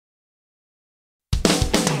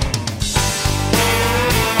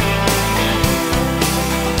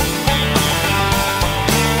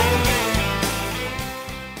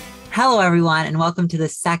Hello, everyone, and welcome to the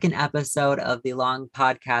second episode of the Long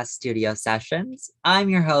Podcast Studio Sessions. I'm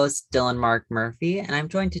your host, Dylan Mark Murphy, and I'm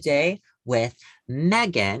joined today with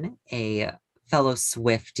Megan, a fellow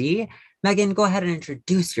Swiftie. Megan, go ahead and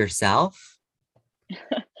introduce yourself.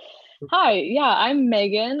 Hi, I'm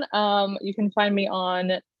Megan. You can find me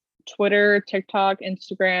on Twitter, TikTok,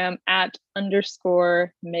 Instagram @_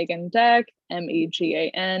 Megan Deck,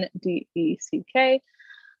 MEGANDECK.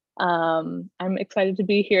 I'm excited to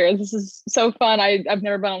be here. This is so fun. I've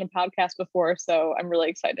never been on a podcast before, so I'm really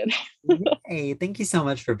excited. Hey, thank you so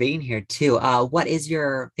much for being here too. What is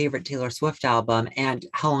your favorite Taylor Swift album, and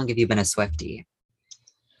how long have you been a Swiftie?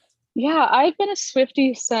 Yeah, I've been a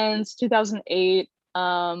Swiftie since 2008.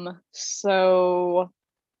 So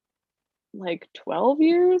like 12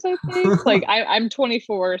 years, I think. Like I'm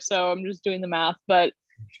 24, so I'm just doing the math, but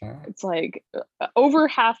Sure. it's like over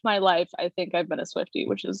half my life, I think I've been a Swiftie,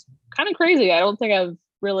 which is kind of crazy. I don't think I've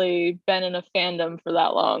really been in a fandom for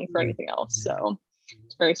that long for anything else. So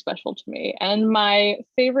it's very special to me. And my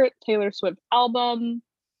favorite Taylor Swift album,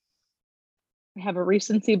 I have a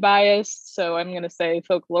recency bias, so I'm going to say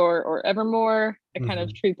Folklore or Evermore. I kind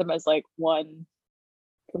of treat them as like one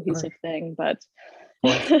cohesive thing, but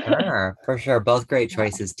For sure. Both great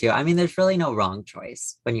choices too. I mean, there's really no wrong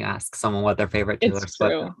choice when you ask someone what their favorite Taylor it's Swift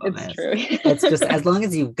true. album It's is. true. It's just as long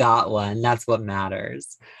as you've got one, that's what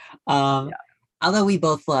matters. Um, Yeah. Although we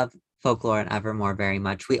both love Folklore and Evermore very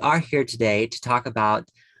much, we are here today to talk about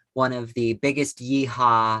one of the biggest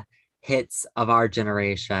yeehaw hits of our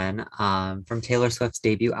generation, from Taylor Swift's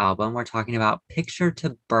debut album. We're talking about Picture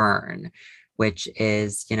to Burn, which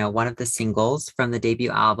is, one of the singles from the debut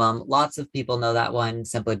album. Lots of people know that one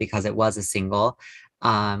simply because it was a single.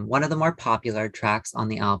 One of the more popular tracks on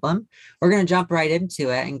the album. We're going to jump right into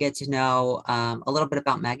it and get to know a little bit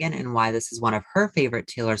about Megan and why this is one of her favorite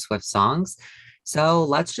Taylor Swift songs. So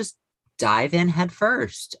let's just dive in head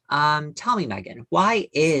first. Tell me, Megan, why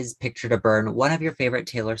is Picture to Burn one of your favorite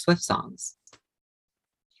Taylor Swift songs?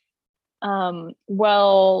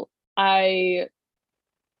 Well, I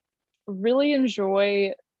really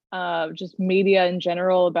enjoy just media in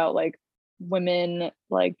general about like women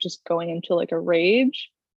like just going into like a rage.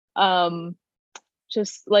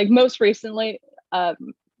 Just like most recently, an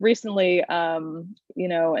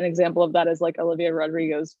example of that is like Olivia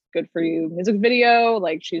Rodrigo's Good For You music video.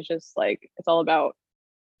 Like she's just like, it's all about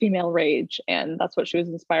female rage, and that's what she was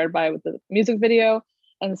inspired by with the music video.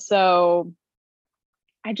 And so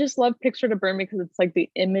I just love Picture to Burn because it's like the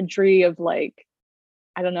imagery of like,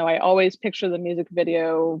 I don't know, I always picture the music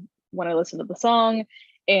video when I listen to the song,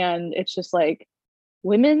 and it's just like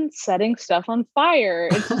women setting stuff on fire.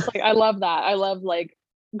 It's just like, I love that. I love like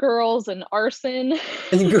girls and arson.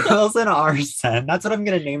 And Girls and Arson. That's what I'm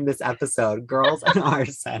gonna name this episode. Girls and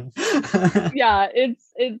Arson. Yeah,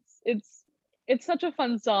 it's such a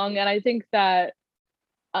fun song, and I think that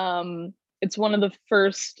it's one of the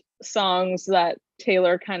first songs that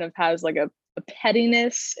Taylor kind of has like a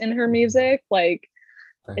pettiness in her music. Like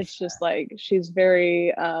For it's sure. just like she's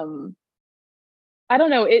very I don't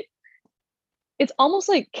know, it's almost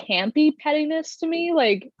like campy pettiness to me.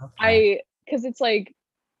 Like Okay. I because it's like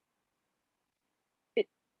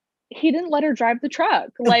he didn't let her drive the truck.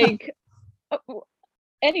 Like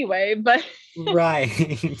anyway, but Right.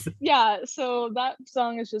 yeah, so that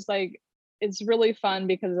song is just like, it's really fun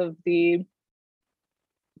because of the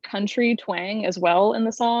country twang as well in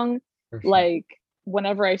the song. For sure. Like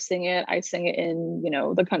whenever I sing it in,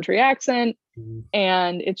 the country accent, Mhm.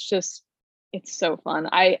 and it's so fun.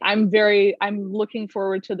 I'm looking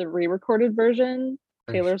forward to the re-recorded version,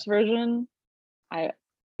 For sure. Taylor's version. I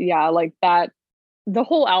Yeah, like that, the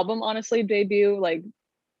whole album honestly debut like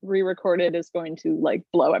re-recorded is going to like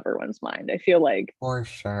blow everyone's mind. I feel like, For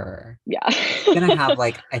sure. yeah. Gonna have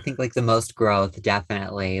like I think like the most growth,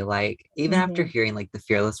 definitely. Like even after Hmm. hearing like the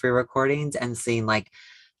Fearless re-recordings and seeing like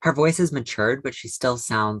her voice has matured, but she still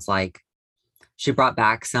sounds like she brought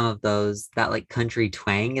back some of those that like country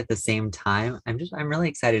twang at the same time. I'm really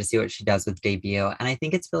excited to see what she does with debut. And I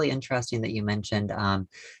think it's really interesting that you mentioned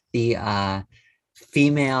the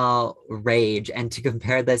female rage and to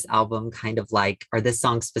compare this album kind of like or this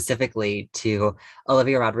song specifically to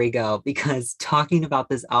Olivia Rodrigo because talking about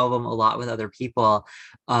this album a lot with other people,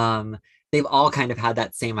 they've all kind of had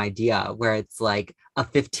that same idea where it's like a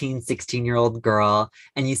 15, 16-year-old girl,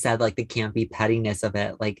 and you said like the campy pettiness of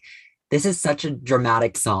it. Like this is such a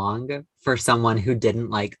dramatic song for someone who didn't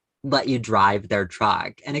like let you drive their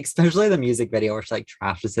truck, and especially the music video where she like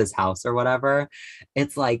trashes his house or whatever.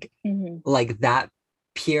 It's Hmm. like that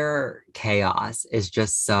pure chaos is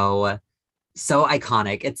just so So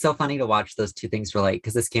iconic. It's so funny to watch those two things relate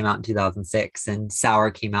because this came out in 2006 and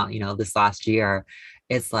Sour came out, this last year.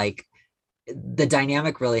 It's like the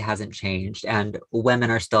dynamic really hasn't changed, and women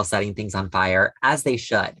are still setting things on fire as they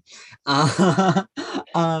should. Uh,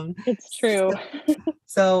 um, It's true.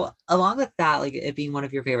 so along with that, like it being one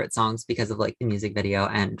of your favorite songs because of like the music video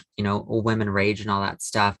and women rage and all that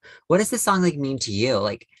stuff, what does this song like mean to you?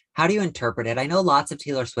 Like, how do you interpret it? I know lots of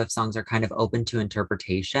Taylor Swift songs are kind of open to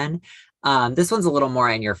interpretation. This one's a little more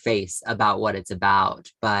in your face about what it's about,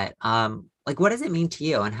 but like what does it mean to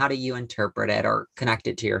you and how do you interpret it or connect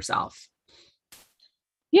it to yourself?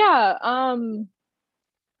 Yeah,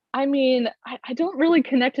 I mean, I don't really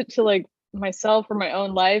connect it to like myself or my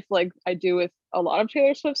own life like I do with a lot of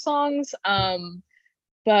Taylor Swift songs.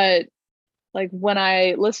 But like when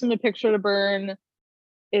I listen to Picture to Burn,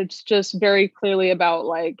 it's just very clearly about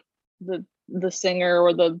like the singer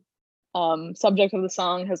or the subject of the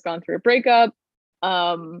song has gone through a breakup.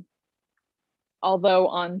 Um, Although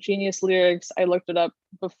on Genius Lyrics, I looked it up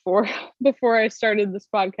before before I started this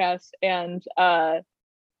podcast, and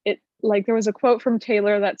it like there was a quote from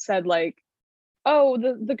Taylor that said like, "Oh,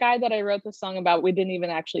 the guy that I wrote the song about, we didn't even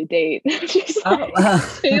actually date." She's like,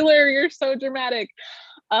 Oh, Taylor, you're so dramatic.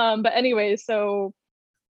 But anyway, so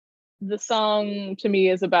the song to me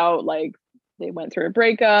is about like they went through a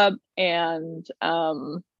breakup and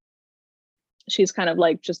she's kind of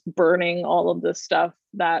like just burning all of this stuff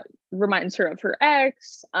that reminds her of her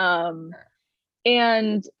ex.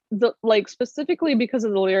 And the like specifically because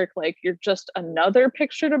of the lyric, like you're just another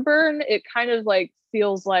picture to burn, it kind of like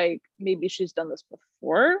feels like maybe she's done this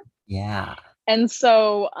before. yeah. And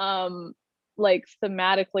so like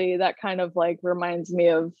thematically that kind of like reminds me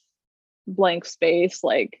of Blank Space,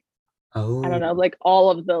 like I don't Oh, know, like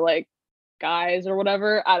all of the like guys or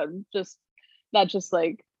whatever. I don't just that just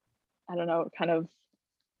like I don't know, kind of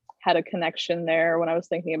had a connection there when I was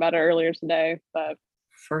thinking about it earlier today. But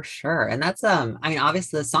for sure. And that's I mean,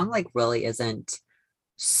 obviously the song like really isn't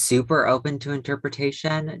super open to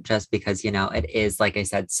interpretation just because, it is, like I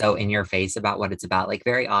said, so in your face about what it's about. Like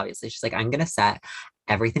very obviously, she's like, I'm gonna set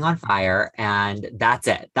everything on fire and that's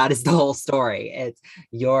it. That is the whole story. It's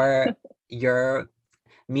you're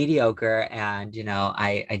mediocre and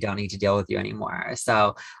I don't need to deal with you anymore.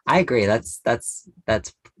 So I agree. That's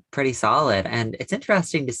pretty solid. And it's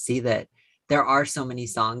interesting to see that there are so many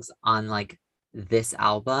songs on like this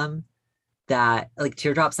album that like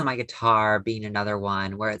Teardrops on My Guitar being another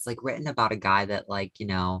one where it's like written about a guy that like,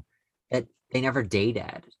 that they never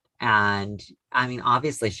dated. And I mean,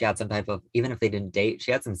 obviously she had some type of, even if they didn't date,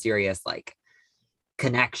 she had some serious like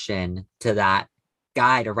connection to that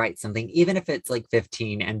guy to write something, even if it's like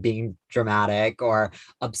 15 and being dramatic or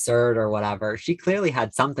absurd or whatever. She clearly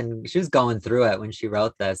had something, she was going through it when she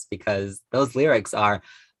wrote this because those lyrics are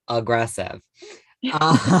aggressive.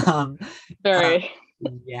 Um, uh, very.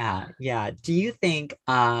 yeah, yeah. Do you think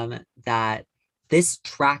that this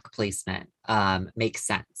track placement makes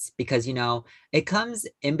sense? Because it comes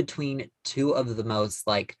in between two of the most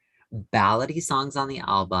like ballady songs on the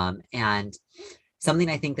album. And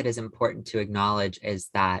something I think that is important to acknowledge is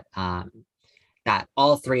that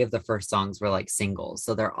all three of the first songs were like singles.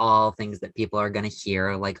 So they're all things that people are going to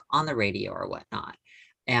hear like on the radio or whatnot.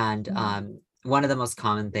 And one of the most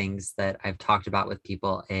common things that I've talked about with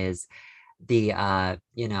people is the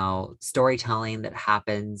storytelling that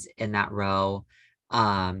happens in that row.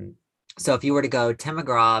 So if you were to go Tim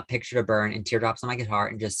McGraw, Picture to Burn, and Teardrops on My Guitar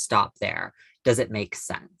and just stop there, does it make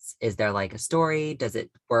sense? Is there like a story? Does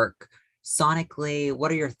it work sonically?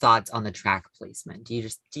 What are your thoughts on the track placement? Do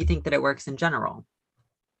you think that it works in general?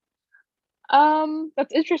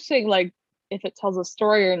 That's interesting, like if it tells a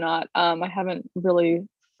story or not. I haven't really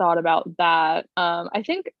thought about that. I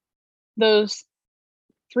think those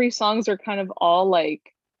three songs are kind of all like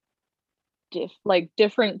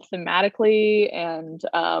different thematically and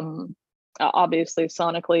obviously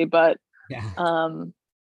sonically, but Yeah. um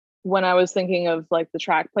when I was thinking of like the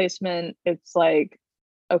track placement, it's like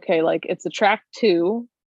okay, like it's a track two.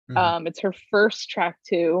 Mhm. It's her first track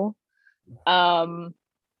two. Um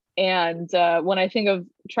and when I think of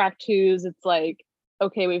track twos, it's like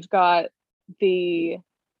okay, we've got the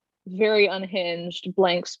very unhinged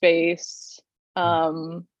Blank Space.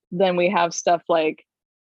 Yeah. Then we have stuff like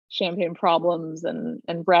Champagne Problems and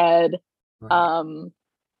Red, Right. um,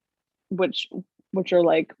 which which are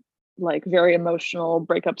like very emotional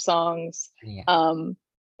breakup songs. Yeah.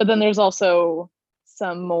 But then there's also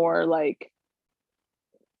some more like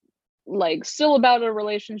still about a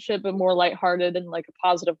relationship but more lighthearted in like a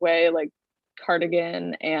positive way, like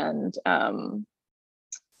Cardigan and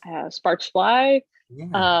Sparks Fly. Yeah.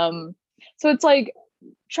 Um, so it's like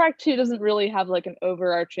track 2 doesn't really have like an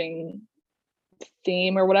overarching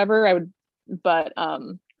theme or whatever. But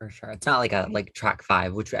For sure. It's not like a like track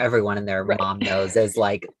 5, which everyone and their right. mom knows is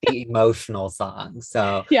like the emotional song.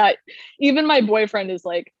 So Yeah, even my boyfriend is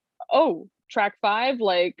like, "Oh, track 5,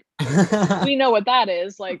 like we know what that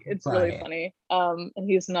is." Like it's really right. funny. And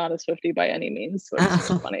he's not a Swiftie by any means, so it's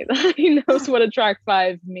just funny that he knows what a track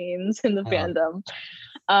 5 means in the I love it. fandom.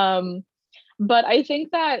 Um but I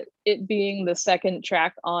think that it being the second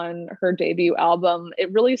track on her debut album,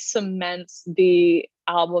 it really cements the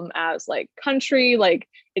album as like country, like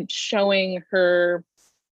it's showing her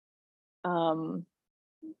um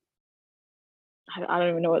I don't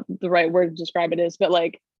even know what the right word to describe it is, but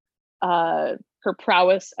like uh her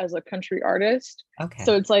prowess as a country artist. So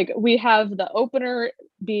Okay. it's like we have the opener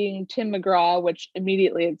being Tim McGraw, which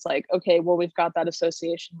immediately it's like, okay, well, we've got that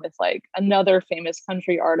association with like another famous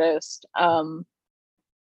country artist.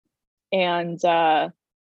 And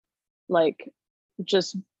like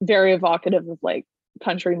just very evocative of like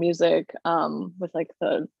country music, with like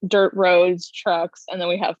the dirt roads, trucks, and then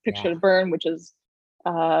we have Picture Yeah. to Burn, which is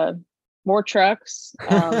uh more trucks,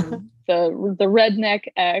 the redneck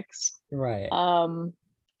X, Right. um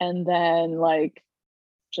and then like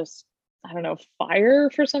just I don't know, fire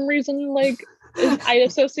for some reason, like I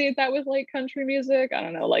associate that with like country music. I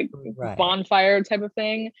don't know, like Right. bonfire type of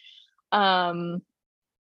thing. um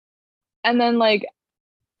and then like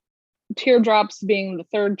Teardrops being the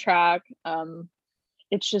third track,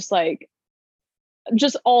 it's just like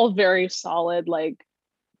just all very solid like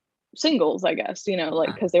singles, I guess, like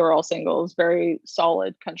Yeah. because they were all singles, very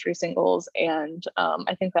solid country singles. And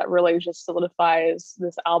I think that really just solidifies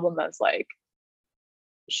this album as like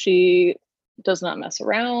she does not mess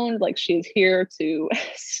around, like she's here to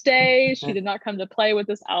stay. She did not come to play with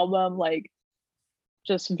this album. Like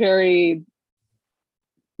just very,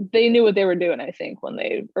 they knew what they were doing, I think, when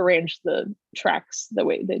they arranged the tracks the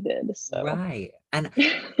way they did. So Right. And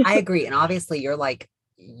I agree. And obviously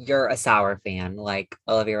you're a Sour fan, like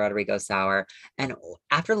Olivia Rodrigo Sour. And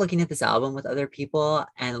after looking at this album with other people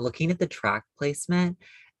and looking at the track placement,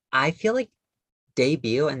 I feel like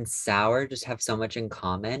Debut and Sour just have so much in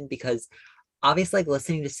common because obviously like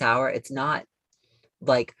listening to Sour, it's not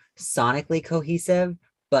like sonically cohesive,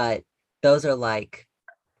 but those are like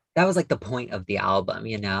that was like the point of the album,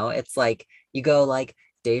 you know? It's like you go like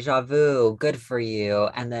Deja Vu, Good for You,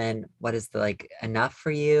 and then what is the like Enough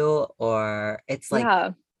for You? Or it's like yeah.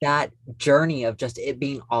 that journey of just it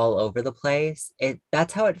being all over the place.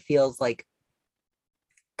 That's how it feels like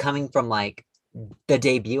coming from like the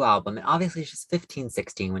debut album. And obviously she's 15,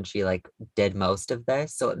 16 when she like did most of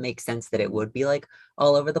this. So it makes sense that it would be like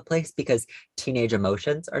all over the place because teenage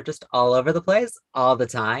emotions are just all over the place all the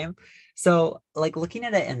time. So like looking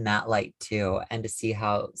at it in that light too, and to see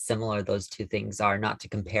how similar those two things are, not to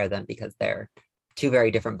compare them because they're two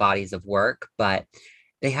very different bodies of work, but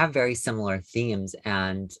they have very similar themes.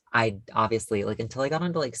 And I obviously like until I got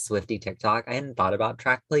onto like Swifty TikTok, I hadn't thought about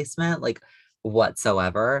track placement like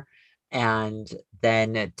whatsoever. And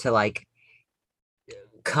then to like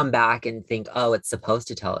come back and think, oh, it's supposed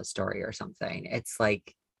to tell a story or something. It's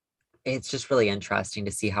like, it's just really interesting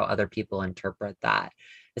to see how other people interpret that,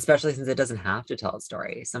 especially since it doesn't have to tell a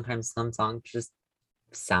story. Sometimes some songs just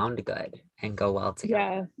sound good and go well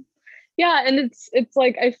together. Yeah. Yeah, and it's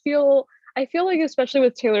like I feel like especially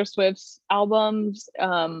with Taylor Swift's albums,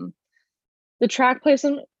 the track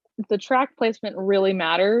placement the track placement really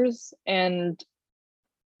matters. And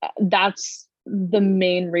that's the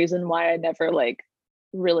main reason why I never like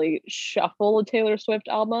really shuffle a Taylor Swift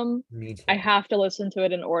album. Me I too. have to listen to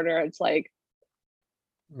it in order. It's like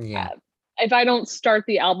Yeah. uh, if I don't start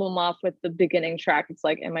the album off with the beginning track, it's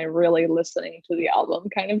like, am I really listening to the album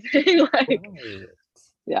kind of thing? Like, Right.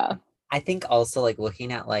 yeah. I think also like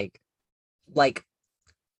looking at like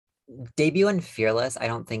Debut and Fearless, I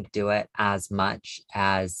don't think do it as much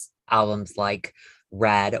as albums like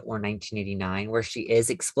Red or 1989, where she is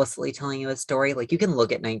explicitly telling you a story. Like you can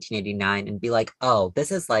look at 1989 and be like, oh,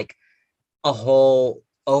 this is like a whole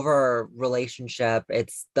over relationship.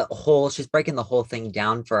 It's the whole, she's breaking the whole thing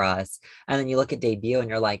down for us. And then you look at Debut and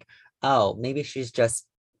you're like, oh, maybe she's just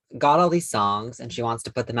got all these songs and she wants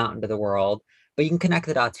to put them out into the world. But you can connect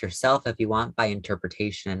the dots yourself if you want by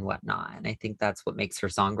interpretation and whatnot. And I think that's what makes her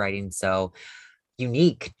songwriting so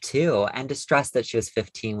unique too. And to stress that she was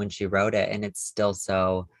 15 when she wrote it and it's still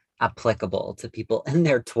so applicable to people in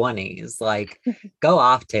their 20s. Like, go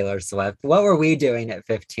off, Taylor Swift. What were we doing at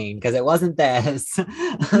 15? Because it wasn't this.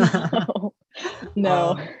 No. No.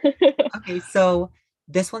 um, okay, so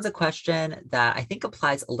this one's a question that I think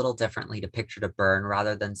applies a little differently to Picture to Burn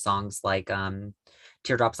rather than songs like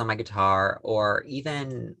Teardrops on My Guitar, or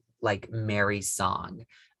even like Mary's Song.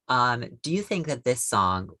 Do you think that this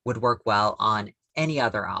song would work well on any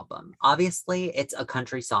other album? Obviously, it's a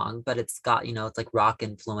country song, but it's got, it's like rock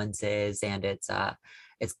influences, and it's a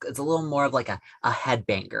little more of like a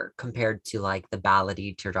headbanger compared to like the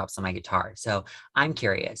ballady Teardrops on My Guitar. So I'm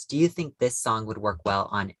curious, do you think this song would work well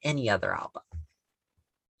on any other album?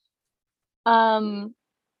 Um,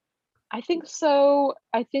 I think so.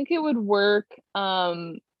 I think it would work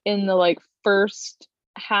in the like first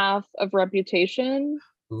half of Reputation,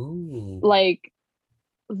 Ooh, like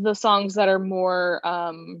the songs that are more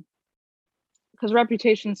because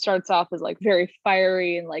Reputation starts off as like very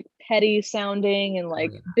fiery and like petty sounding and oh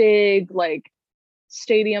like yeah. big like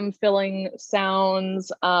stadium filling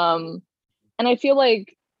sounds. And I feel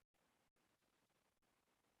like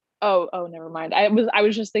oh never mind. I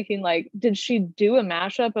was just thinking like, did she do a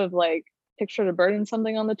mashup of like Picture to Burn and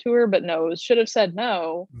something on the tour? But no, it was Should Have Said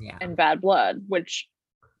No Yeah, and Bad Blood, which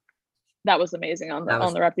that was amazing on that the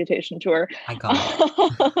was Reputation tour.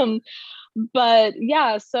 iconic. um, but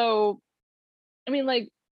yeah, so I mean like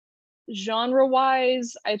genre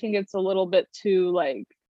wise, I think it's a little bit too like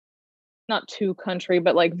not too country,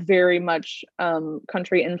 but like very much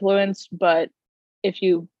country influenced. But if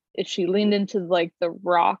she leaned into like the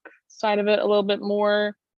rock side of it a little bit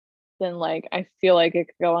more, then like I feel like it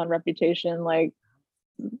could go on Reputation like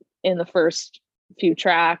in the first few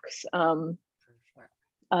tracks.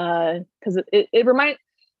 Because it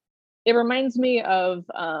reminds me of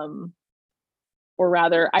or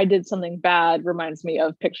rather I Did Something Bad reminds me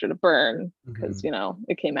of Picture to Burn because Mhm.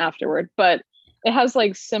 it came afterward, but it has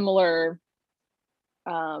like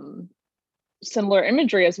um similar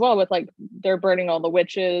imagery as well with like they're burning all the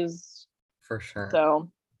witches. For sure.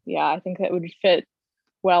 So yeah, I think that would fit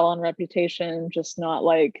well on Reputation, just not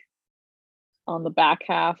like on the back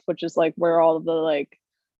half, which is like where all of the like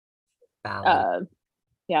Ballad. uh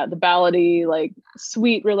yeah, the ballady like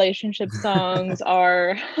sweet relationship songs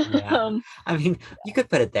are. Yeah. um I mean, you could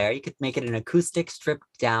put it there. You could make it an acoustic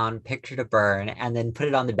stripped down Picture to Burn and then put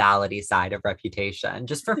it on the ballady side of Reputation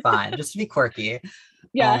just for fun, just to be quirky.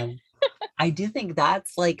 yeah. Um, I do think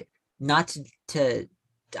that's like not to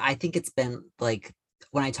I think it's been like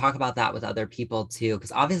when I talk about that with other people too,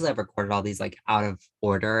 because obviously I've recorded all these like out of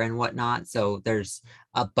order and whatnot. So there's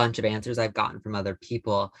a bunch of answers I've gotten from other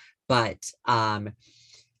people. But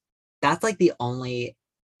that's like the only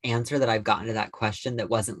answer that I've gotten to that question that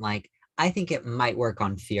wasn't like, I think it might work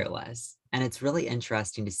on Fearless. And it's really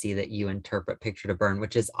interesting to see that you interpret Picture to Burn,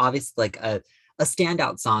 which is obviously like a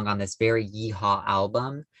standout song on this very yeehaw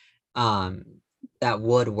album, um, that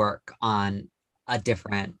would work on a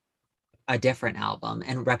different a different album.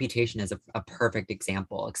 And Reputation is a perfect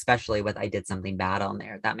example, especially with I Did Something Bad on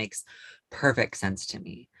there. That makes perfect sense to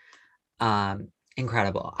me.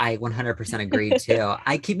 Incredible. I 100% agree too.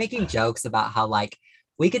 I keep making jokes about how like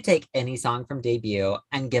we could take any song from debut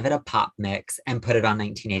and give it a pop mix and put it on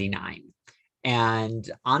 1989. And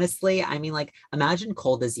honestly, I mean, like, imagine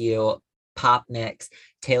Cold as You pop mix,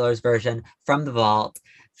 Taylor's version from the vault,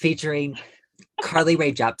 featuring Carly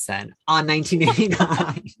Rae Jepsen on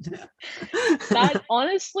 1989. That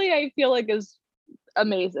honestly I feel like is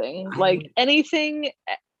amazing. I Like mean,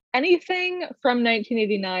 anything from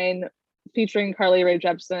 1989 featuring Carly Rae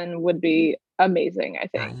Jepsen would be amazing, I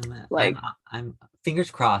think. I'm, I'm, Like I'm fingers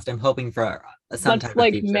crossed. I'm hoping for some let's type of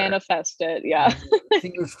like feature. manifest it. Yeah.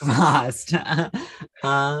 Fingers crossed.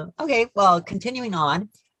 Okay, well, continuing on,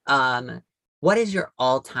 um, what is your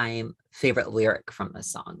all-time favorite lyric from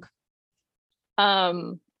this song?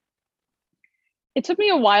 um it took me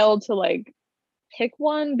a while to like pick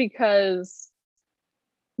one because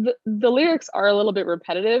the lyrics are a little bit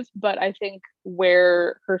repetitive, but I think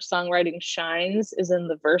where her songwriting shines is in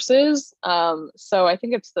the verses. So I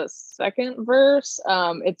think it's the second verse.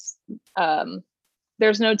 It's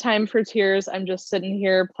there's no time for tears. I'm just sitting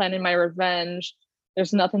here planning my revenge.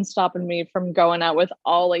 There's nothing stopping me from going out with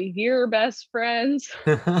all of your best friends.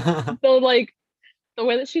 So like the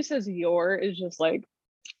way that she says your is just like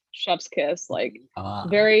chef's kiss, like Uh,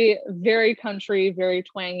 very, very country, very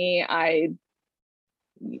twangy.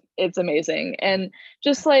 It's amazing. And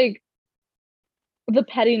just like the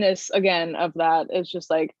pettiness again of that is just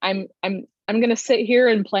like I'm gonna sit here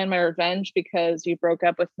and plan my revenge because you broke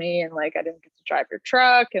up with me and like I didn't get to drive your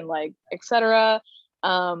truck and like etc.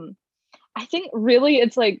 um I think really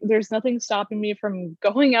it's like there's nothing stopping me from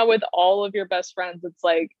going out with all of your best friends. It's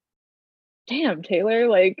like damn Taylor,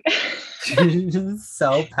 like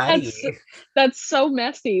so that's petty. that's so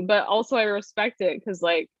messy, but also I respect it because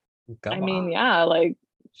like Go I mean on. yeah, like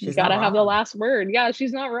You She's not gotta have the wrong. last word. Yeah,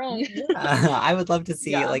 she's not wrong. Yeah. I would love to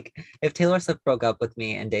see Yeah. like if Taylor Swift broke up with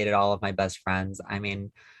me and dated all of my best friends. I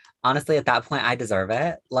mean, honestly, at that point, I deserve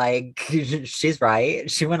it. Like, she's right.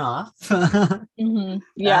 She went off. That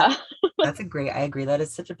Yeah. that's a great, I agree. That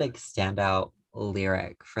is such a big standout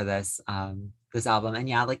lyric for this album. And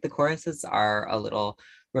yeah, like the choruses are a little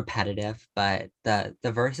repetitive, but the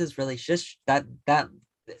verses really just that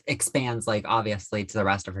expands like obviously to the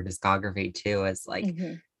rest of her discography too, is like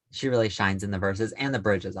hmm she really shines in the verses and the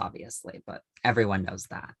bridges, obviously, but everyone knows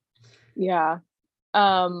that. Yeah.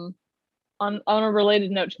 Um, on a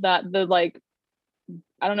related note to that, the like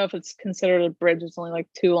I don't know if it's considered a bridge, it's only like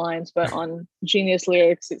 2 lines, but on Genius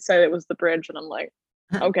Lyrics it said it was the bridge, and I'm like,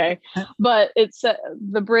 okay. But it's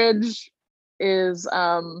the bridge is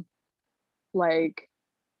like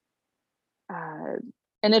uh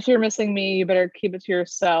and if you're missing me, you better keep it to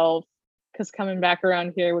yourself, because coming back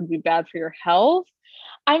around here would be bad for your health.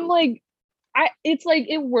 I'm like, it's like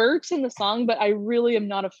it works in the song, but I really am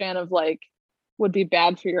not a fan of like would be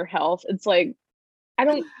bad for your health. It's like I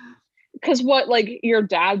don't, because what, like your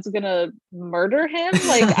dad's gonna murder him?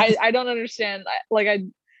 Like I don't understand. Like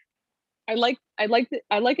I like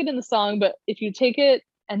it in the song, but if you take it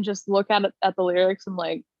and just look at it at the lyrics, I'm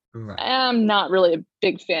like, Right. I'm not really a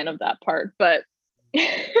big fan of that part. But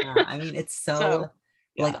Yeah, I mean, it's so so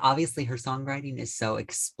like yeah, obviously her songwriting is so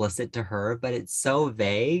explicit to her, but it's so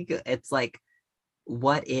vague. It's like,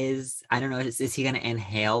 what is, I don't know, is he going to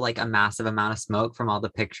inhale like a massive amount of smoke from all the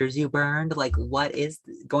pictures you burned? Like, what is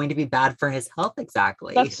going to be bad for his health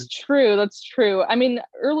exactly? that's true. That's true. I mean,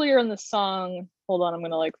 earlier in the song, hold on, I'm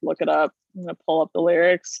gonna like look it up. I'm gonna pull up the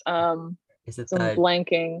lyrics. Is it So I'm the,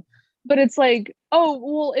 blanking, but it's like, oh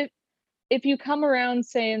well, if you come around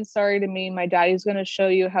saying sorry to me, my daddy's gonna show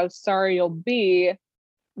you how sorry you'll be.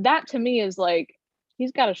 That to me is like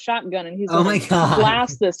he's got a shotgun and he's oh gonna my God.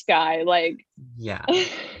 blast this guy. Like, Yeah,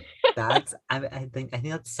 that's, I think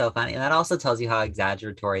that's so funny. And that also tells you how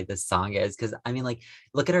exaggeratory this song is. Cause I mean, like,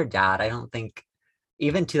 look at her dad. I don't think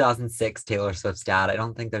even 2006 Taylor Swift's dad, I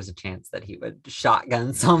don't think there's a chance that he would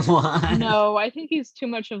shotgun someone. no, I think he's too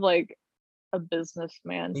much of like a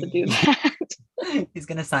businessman to do that. He's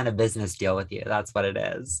gonna sign a business deal with you. That's what it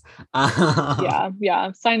is. Um, Yeah,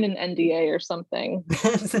 yeah. Signed an NDA or something.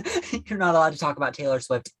 you're not allowed to talk about Taylor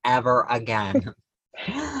Swift ever again.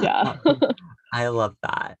 Yeah. I love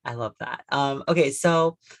that. I love that. Okay,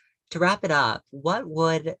 so to wrap it up, what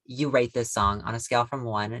would you rate this song on a scale from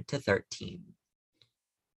 1 to 13?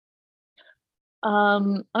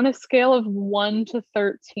 On a scale of 1 to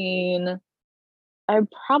 13, I'd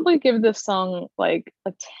probably give this song like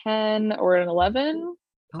a 10 or an 11.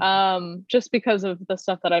 Okay, Just because of the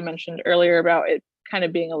stuff that I mentioned earlier about it kind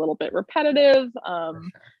of being a little bit repetitive. for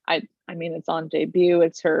sure. I mean, it's on debut,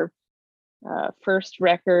 it's her first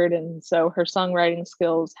record, and so her songwriting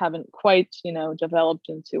skills haven't quite, developed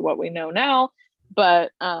into what we know now.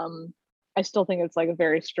 But I still think it's like a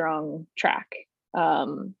very strong track.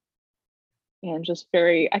 Um, and just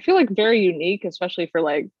very, I feel like very unique, especially for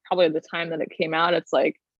like probably the time that it came out. It's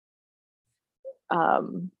like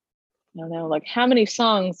um I don't know, like how many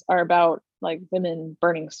songs are about like women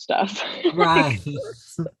burning stuff? Like, Right.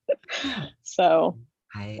 so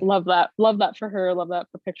I love that for her, love that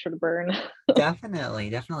for Picture to Burn.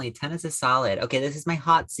 definitely 10 is a solid. Okay, this is my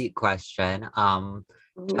hot seat question.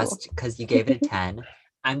 Ooh. Just because you gave it a 10.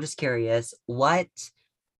 I'm just curious, what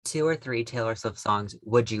two or three Taylor Swift songs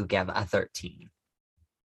would you give a 13?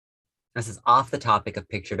 This is off the topic of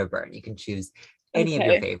Picture to Burn. You can choose any of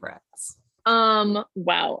your Okay. favorites.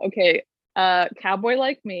 Wow. Okay. Cowboy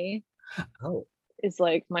Like Me Oh, is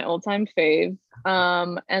like my all-time fave.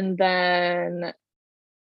 And then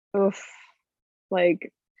oof,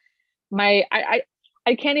 like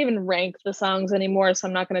I can't even rank the songs anymore, so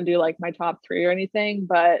I'm not gonna do like my top three or anything,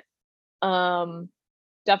 but um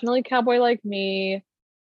definitely Cowboy Like Me,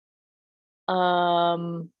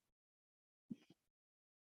 um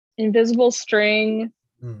Invisible String,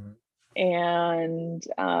 mm, and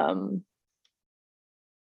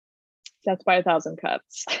Death by a Thousand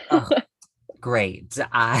Cuts. oh, great.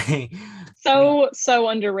 I mean, So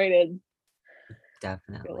underrated, I feel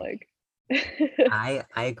definitely. like. I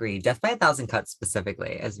agree. Death by a Thousand Cuts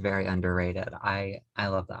specifically is very underrated. I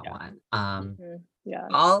love that Yeah. one. Yeah.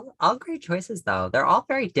 All great choices though. They're all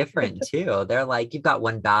very different too. They're like you've got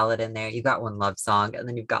one ballad in there, you've got one love song, and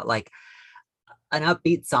then you've got like an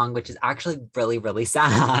upbeat song, which is actually really, really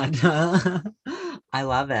sad. I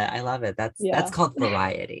love it. I love it. That's Yeah. called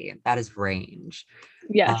variety. That is range. Um,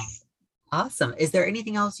 Yes. awesome. Is there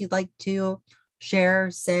anything else you'd like to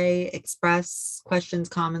share, say, express, questions,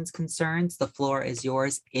 comments, concerns? The floor is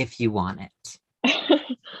yours if you want it.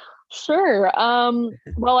 Sure.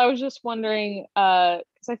 Well, I was just wondering,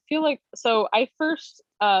 because I feel like so I first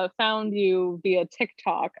found you via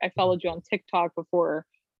TikTok. I followed you on TikTok before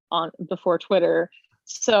Twitter.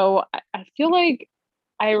 So I feel like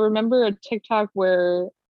I remember a TikTok where,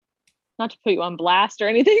 not to put you on blast or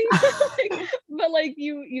anything, but like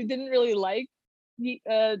you didn't really like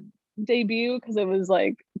the debut because it was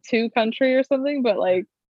like too country or something. But like,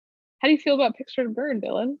 how do you feel about Picture to Burn,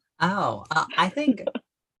 Dylan? Oh, I think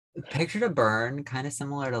Picture to Burn, kind of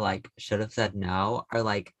similar to like Should Have Said No, are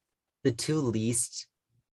like the two least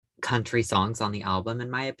country songs on the album,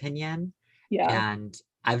 in my opinion. Yeah. And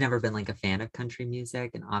I've never been like a fan of country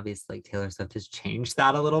music, and obviously Taylor Swift has changed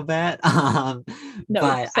that a little bit. No,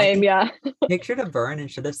 But I same. think Yeah. Picture to Burn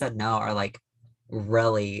and Should Have Said No are like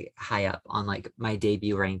really high up on like my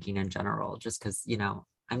debut ranking in general, just because,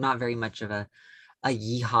 I'm not very much of a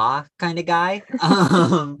yeehaw kind of guy.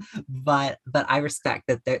 But I respect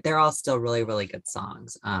that they're all still really, really good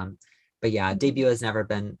songs. But yeah, Mhm. debut has never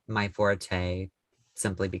been my forte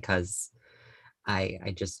simply because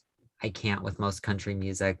I just I can't with most country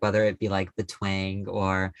music, whether it be like the twang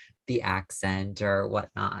or the accent or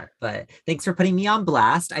whatnot. But thanks for putting me on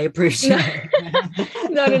blast. I No, appreciate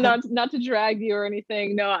no, it. not to drag you or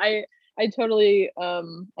anything. No, I totally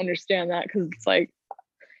understand that because it's like,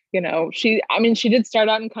 I mean, she did start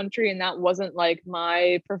out in country and that wasn't like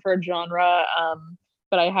my preferred genre.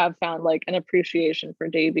 But I have found like an appreciation for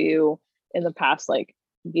debut in the past like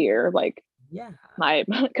year. Like Yeah. my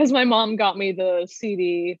because my mom got me the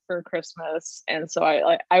CD for Christmas, and so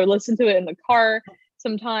I would listen to it in the car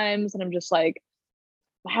sometimes, and I'm just like,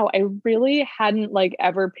 wow, I really hadn't like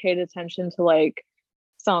ever paid attention to like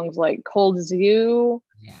songs like Cold as You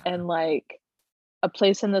Yeah, and like A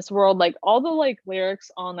Place in This World. Like all the like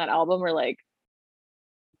lyrics on that album are like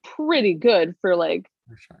pretty good for like,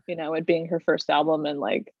 for sure. it being her first album and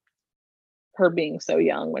like her being so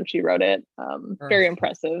young when she wrote it. For Very sure.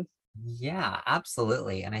 impressive. Yeah,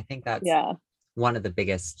 absolutely. And I think that's Yeah. one of the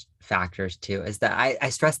biggest factors too, is that I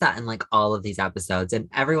stress that in like all of these episodes, and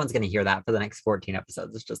everyone's going to hear that for the next 14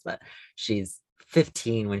 episodes. It's just that she's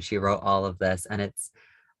 15 when she wrote all of this. And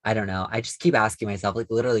I don't know. I just keep asking myself, like,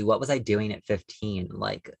 literally, what was I doing at 15?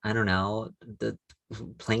 Like, I don't know,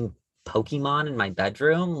 playing Pokemon in my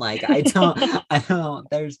bedroom. Like, I don't,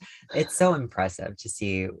 it's so impressive to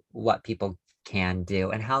see what people can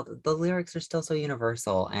do and how the lyrics are still so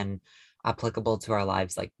universal and applicable to our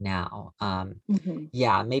lives like now. Mhm.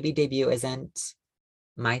 Yeah, maybe debut isn't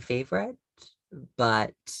my favorite,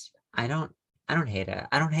 but I don't I don't hate it.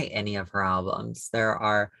 I don't hate any of her albums. There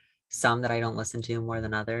are some that I don't listen to more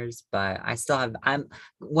than others, but I'm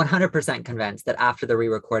 100% convinced that after the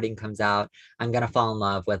re-recording comes out, I'm gonna fall in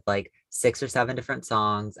love with like 6 or 7 different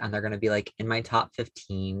songs, and they're gonna be like in my top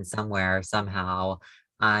 15 somewhere, somehow.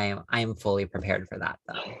 I am fully prepared for that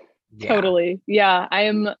though. Yeah. Totally. Yeah.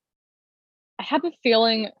 I have a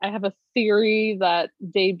feeling, I have a theory that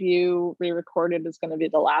debut re-recorded is going to be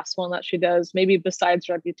the last one that she does, maybe besides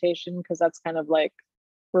Reputation, because that's kind of like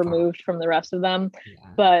Far. removed from the rest of them. Yeah.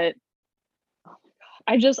 But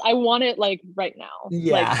I want it like right now.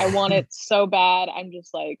 Like I Yeah. want it so bad. I'm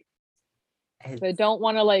just like, I It's don't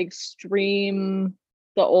want to like stream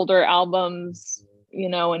the older albums,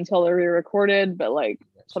 until they're re-recorded, but like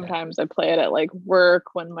sure. sometimes I play it at like work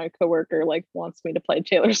when my coworker like wants me to play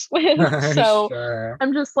Taylor Swift. For So sure.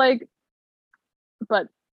 I'm just like, but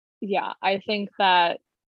yeah, I think that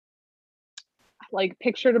like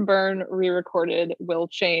Picture to Burn re-recorded will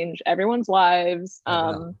change everyone's lives. It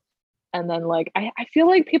will. And then like I feel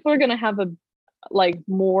like people are gonna have a like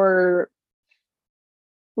more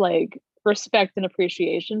like respect and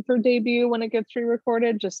appreciation for debut when it gets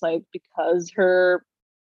re-recorded, just like because her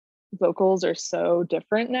vocals are so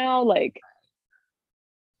different now. Like,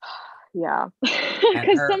 yeah. And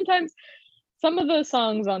Because her sometimes some of the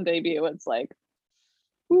songs on debut, it's like,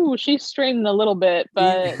 ooh, she's strained a little bit,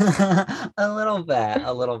 but a little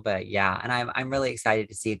bit, yeah. And I'm really excited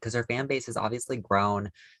to see it because her fan base has obviously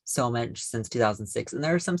grown so much since 2006. And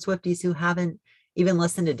there are some Swifties who haven't even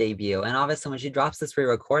listened to debut. And obviously when she drops this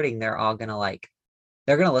re-recording, they're gonna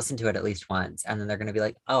listen to it at least once, and then they're gonna be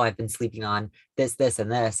like, oh, I've been sleeping on this,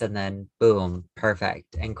 and this, and then boom,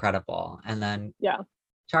 perfect, incredible. And then yeah,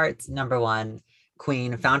 charts number one,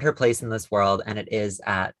 Queen found her place in this world, and it is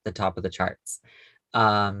at the top of the charts.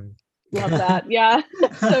 Um, love that. Yeah,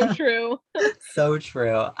 so true. so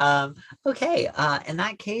true. Okay, in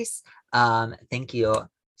that case, thank you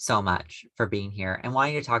so much for being here and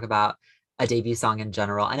wanting to talk about a debut song in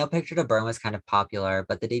general. I know Picture to Burn was kind of popular,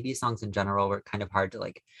 but the debut songs in general were kind of hard to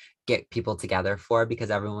like get people together for because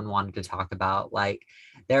everyone wanted to talk about like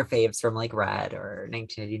their faves from like Red or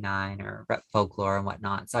 1989 or Rep Folklore and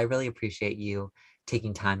whatnot. So I really appreciate you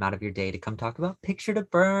taking time out of your day to come talk about Picture to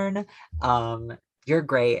Burn. You're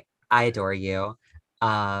great. I adore you.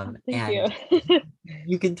 Oh, thank you. And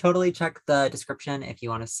you can totally check the description if you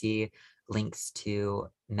want to see links to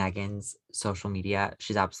Megan's social media.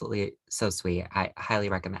 She's absolutely so sweet. I highly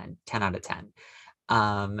recommend. 10 out of 10.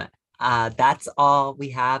 Um, that's all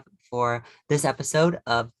we have for this episode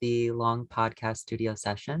of the Long Podcast Studio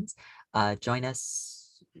Sessions. Join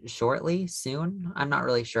us shortly, soon. I'm not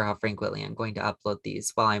really sure how frequently I'm going to upload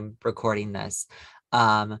these while I'm recording this.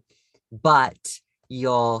 But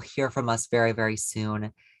you'll hear from us very, very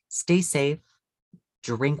soon. Stay safe,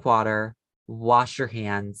 drink water, wash your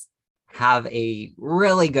hands, have a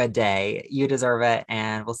really good day. You deserve it.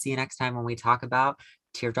 And we'll see you next time when we talk about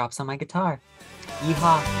Teardrops on My Guitar.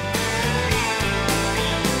 Yeehaw.